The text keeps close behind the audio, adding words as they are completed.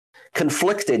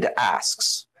Conflicted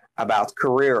asks about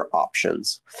career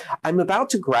options. I'm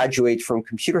about to graduate from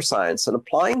computer science and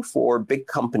applying for big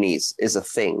companies is a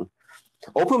thing.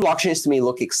 Open blockchains to me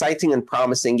look exciting and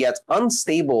promising, yet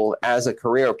unstable as a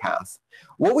career path.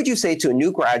 What would you say to a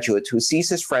new graduate who sees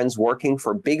his friends working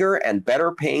for bigger and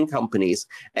better paying companies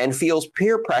and feels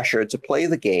peer pressure to play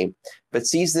the game, but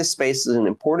sees this space as an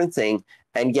important thing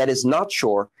and yet is not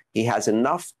sure he has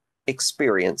enough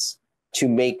experience to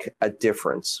make a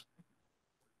difference?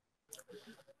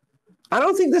 I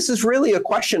don't think this is really a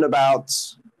question about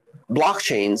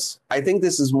blockchains. I think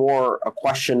this is more a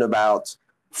question about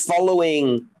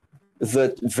following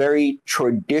the very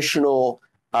traditional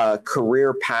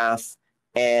career path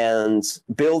and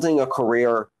building a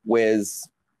career with,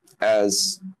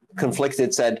 as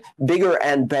Conflicted said, bigger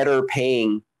and better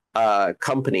paying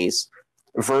companies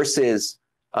versus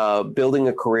building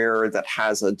a career that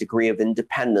has a degree of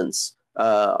independence,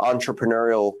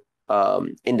 entrepreneurial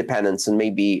independence, and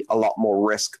maybe a lot more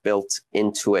risk built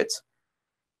into it.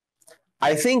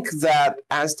 I think that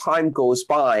as time goes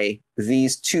by,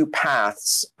 these two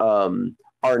paths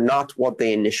are not what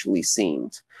they initially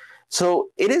seemed.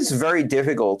 So it is very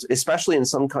difficult, especially in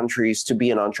some countries, to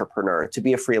be an entrepreneur, to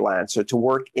be a freelancer, to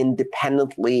work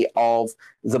independently of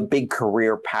the big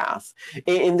career path.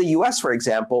 In the US, for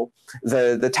example,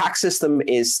 the tax system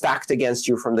is stacked against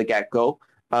you from the get-go.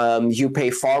 You pay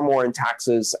far more in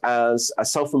taxes as a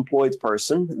self-employed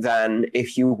person than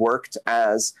if you worked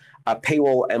as a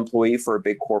payroll employee for a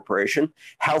big corporation.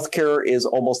 Healthcare is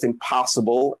almost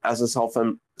impossible as a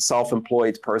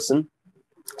self-employed person.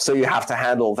 So you have to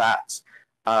handle that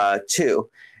too.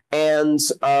 And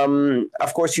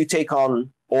of course, you take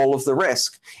on all of the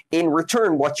risk. In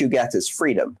return, what you get is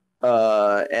freedom.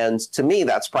 And to me,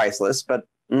 that's priceless, but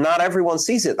not everyone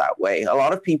sees it that way. A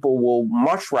lot of people will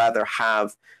much rather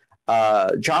have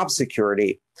job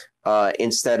security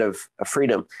instead of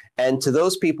freedom. And to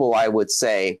those people, I would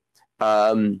say,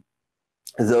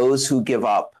 those who give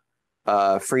up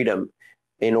freedom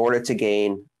in order to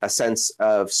gain a sense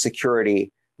of security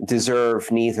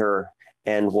deserve neither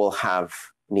and will have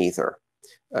neither,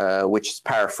 which is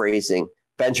paraphrasing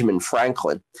Benjamin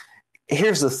Franklin.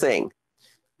 Here's the thing.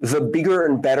 The bigger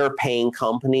and better paying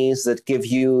companies that give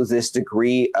you this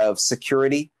degree of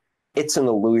security, it's an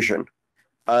illusion.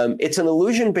 It's an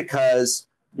illusion because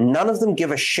none of them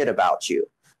give a shit about you.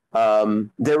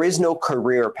 There is no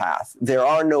career path. There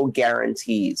are no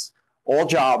guarantees. All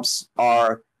jobs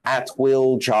are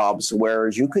at-will jobs where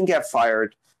you can get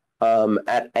fired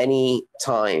at any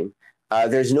time.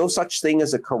 There's no such thing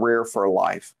as a career for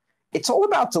life. It's all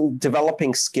about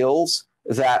developing skills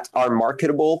that are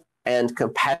marketable and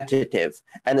competitive.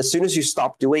 And as soon as you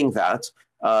stop doing that,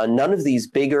 none of these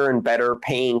bigger and better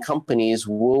paying companies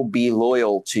will be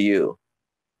loyal to you.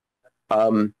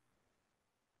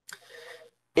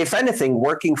 If anything,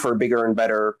 working for bigger and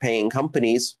better paying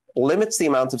companies limits the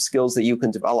amount of skills that you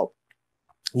can develop.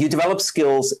 You develop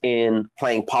skills in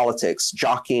playing politics,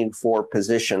 jockeying for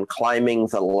position, climbing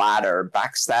the ladder,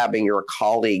 backstabbing your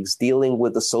colleagues, dealing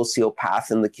with the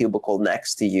sociopath in the cubicle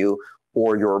next to you,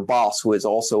 or your boss, who is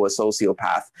also a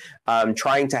sociopath,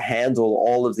 trying to handle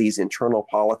all of these internal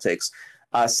politics,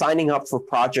 signing up for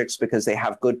projects because they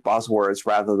have good buzzwords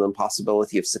rather than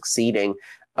possibility of succeeding,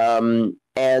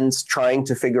 and trying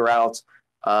to figure out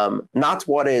not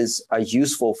what is a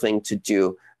useful thing to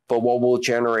do, but what will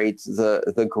generate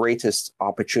the greatest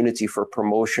opportunity for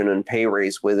promotion and pay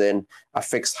raise within a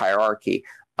fixed hierarchy.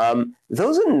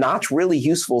 Those are not really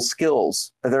useful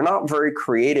skills. They're not very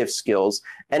creative skills.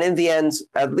 And in the end,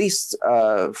 at least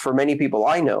for many people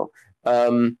I know,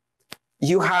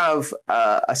 you have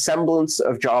a semblance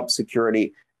of job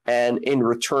security, and in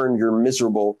return, you're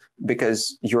miserable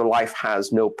because your life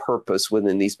has no purpose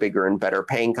within these bigger and better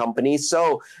paying companies.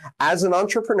 So as an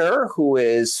entrepreneur who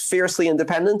is fiercely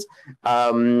independent,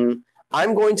 I'm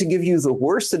going to give you the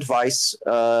worst advice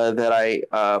that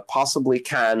I possibly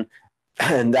can,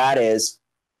 and that is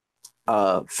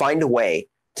find a way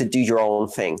to do your own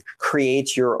thing,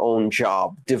 create your own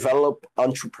job, develop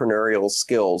entrepreneurial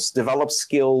skills, develop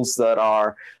skills that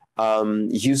are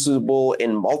usable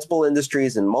in multiple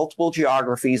industries, in multiple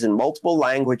geographies, in multiple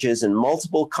languages, in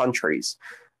multiple countries,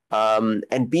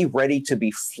 and be ready to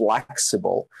be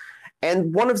flexible.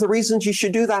 And one of the reasons you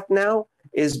should do that now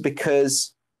is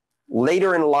because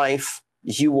later in life,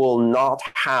 you will not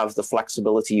have the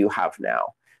flexibility you have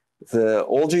now. The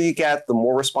older you get, the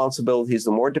more responsibilities,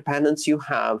 the more dependence you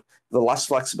have, the less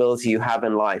flexibility you have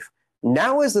in life.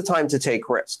 Now is the time to take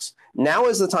risks. Now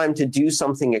is the time to do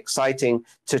something exciting,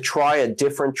 to try a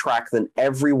different track than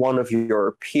every one of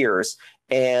your peers,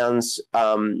 and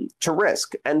to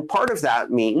risk. And part of that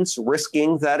means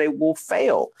risking that it will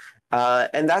fail.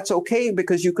 And that's okay,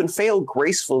 because you can fail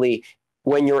gracefully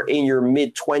when you're in your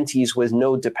mid-20s with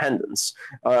no dependents.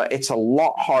 It's a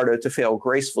lot harder to fail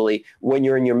gracefully when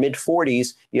you're in your mid-40s,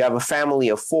 you have a family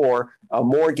of 4, a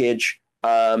mortgage,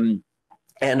 and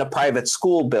a private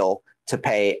school bill to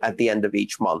pay at the end of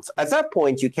each month. At that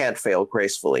point, you can't fail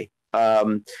gracefully.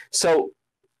 So,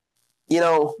 you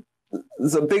know,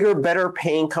 the bigger, better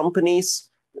paying companies,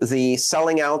 the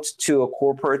selling out to a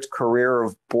corporate career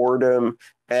of boredom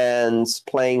and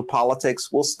playing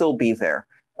politics will still be there.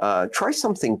 Try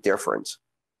something different.